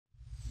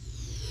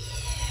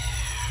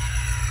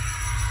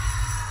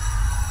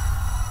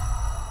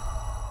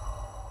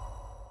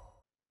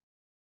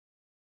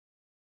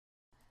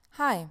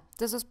Hi,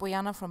 this is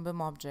Bojana from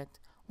BIMobject.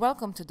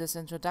 Welcome to this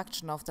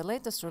introduction of the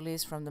latest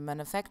release from the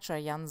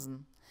manufacturer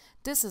Jansen.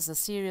 This is a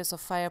series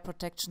of fire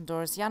protection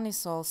doors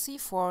Janisol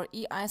C4,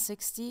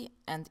 EI60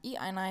 and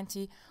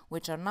EI90,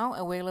 which are now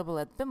available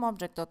at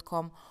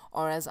BIMobject.com,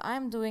 or as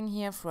I'm doing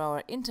here, through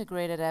our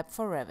integrated app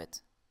for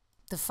Revit.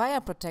 The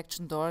fire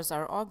protection doors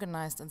are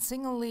organized in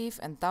single leaf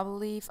and double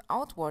leaf,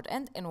 outward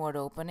and inward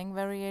opening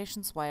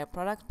variations via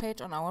product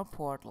page on our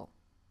portal.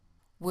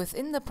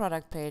 Within the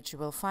product page you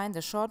will find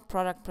a short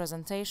product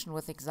presentation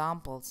with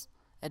examples,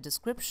 a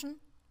description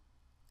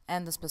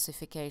and a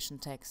specification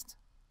text.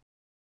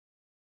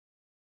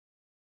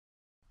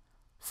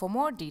 For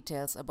more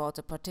details about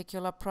a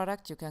particular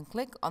product, you can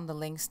click on the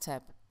Links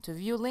tab to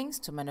view links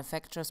to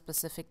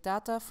manufacturer-specific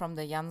data from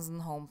the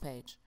Jansen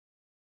homepage.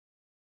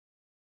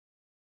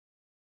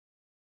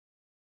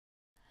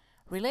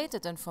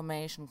 Related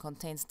information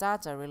contains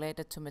data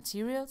related to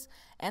materials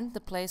and the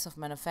place of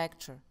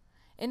manufacture.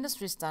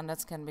 Industry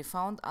standards can be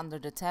found under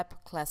the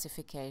tab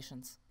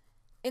Classifications.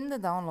 In the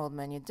download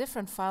menu,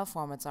 different file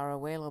formats are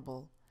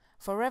available.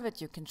 For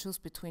Revit, you can choose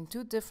between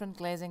two different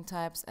glazing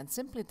types and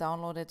simply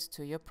download it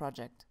to your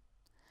project.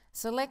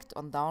 Select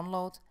on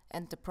Download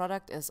and the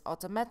product is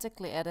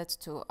automatically added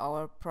to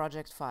our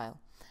project file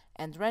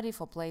and ready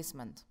for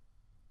placement.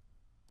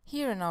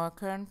 Here in our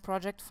current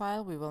project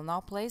file, we will now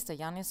place the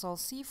Janisol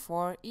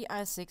C4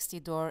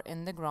 EI60 door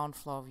in the ground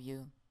floor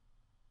view.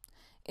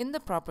 In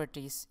the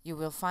properties, you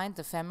will find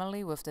the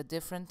family with the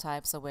different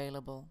types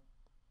available.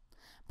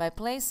 By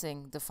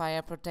placing the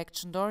fire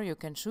protection door, you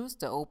can choose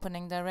the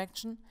opening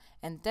direction,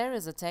 and there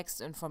is a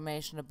text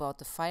information about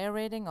the fire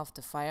rating of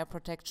the fire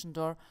protection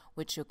door,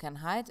 which you can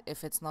hide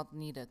if it's not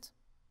needed.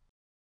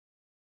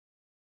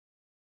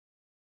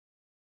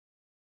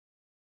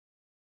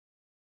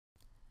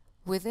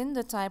 Within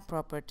the type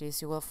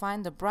properties, you will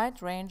find a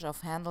bright range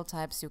of handle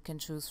types you can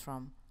choose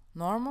from: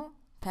 normal,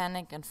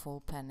 panic and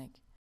full panic.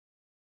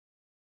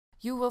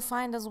 You will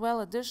find as well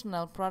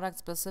additional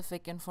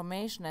product-specific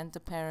information and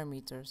the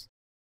parameters.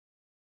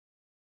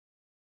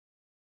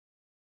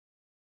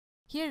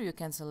 Here you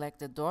can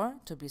select a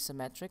door to be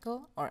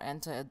symmetrical or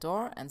enter a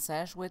door and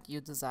sash width you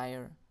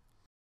desire.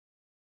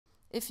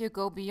 If you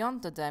go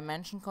beyond the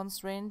dimension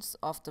constraints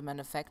of the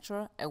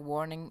manufacturer, a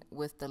warning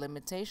with the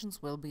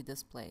limitations will be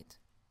displayed.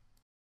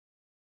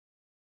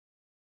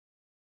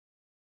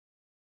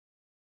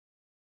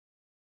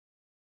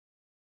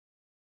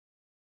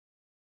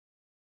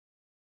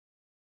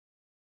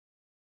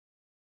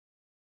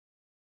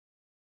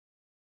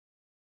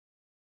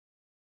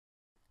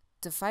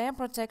 The fire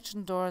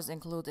protection doors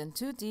include in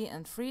 2D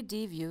and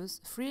 3D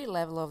views 3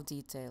 levels of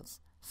details: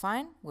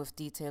 fine, with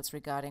details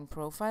regarding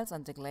profiles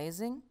and the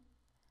glazing;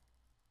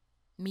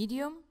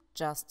 medium,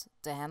 just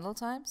the handle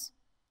types;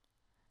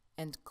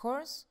 and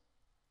coarse,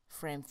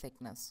 frame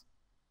thickness.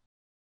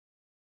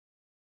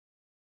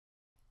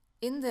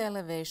 In the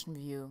elevation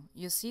view,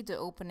 you see the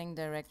opening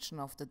direction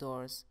of the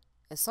doors.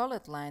 A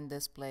solid line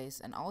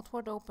displays an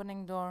outward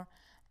opening door,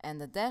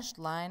 and a dashed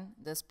line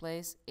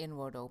displays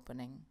inward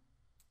opening.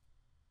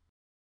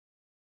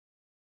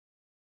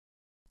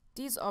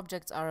 These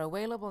objects are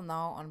available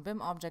now on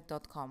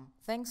BIMobject.com.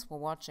 Thanks for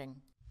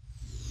watching.